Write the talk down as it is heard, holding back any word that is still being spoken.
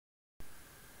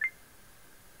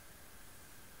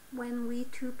When We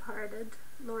Two Parted,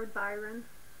 Lord Byron.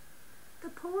 The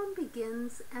poem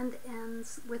begins and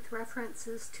ends with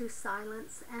references to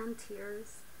silence and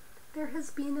tears. There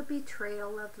has been a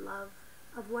betrayal of love,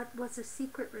 of what was a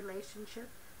secret relationship,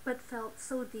 but felt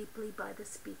so deeply by the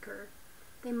speaker.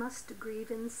 They must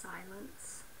grieve in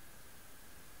silence.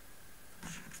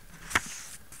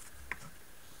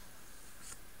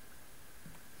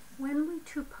 When we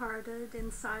two parted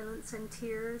in silence and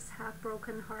tears, half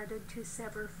broken-hearted to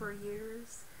sever for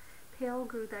years, pale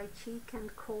grew thy cheek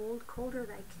and cold, colder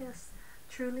thy kiss,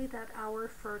 truly that hour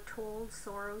foretold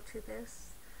sorrow to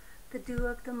this. The dew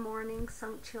of the morning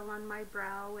sunk chill on my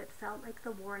brow, it felt like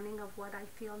the warning of what I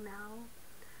feel now.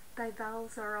 Thy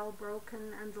vows are all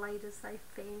broken, and light is thy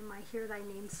fame, I hear thy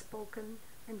name spoken,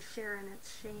 and share in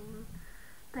its shame.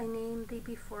 Thy name thee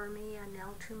before me, a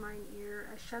knell to mine ear,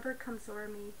 a shudder comes o'er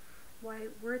me, why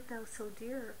wert thou so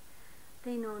dear?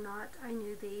 They know not I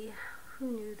knew thee,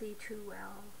 who knew thee too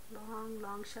well. Long,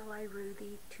 long shall I rue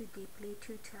thee, too deeply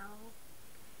to tell.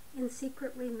 In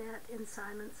secret we met, in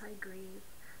silence I grieve,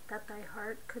 that thy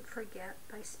heart could forget,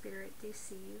 thy spirit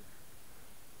deceive.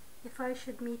 If I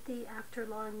should meet thee after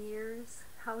long years,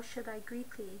 how should I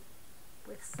greet thee?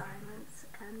 With silence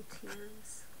and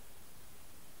tears.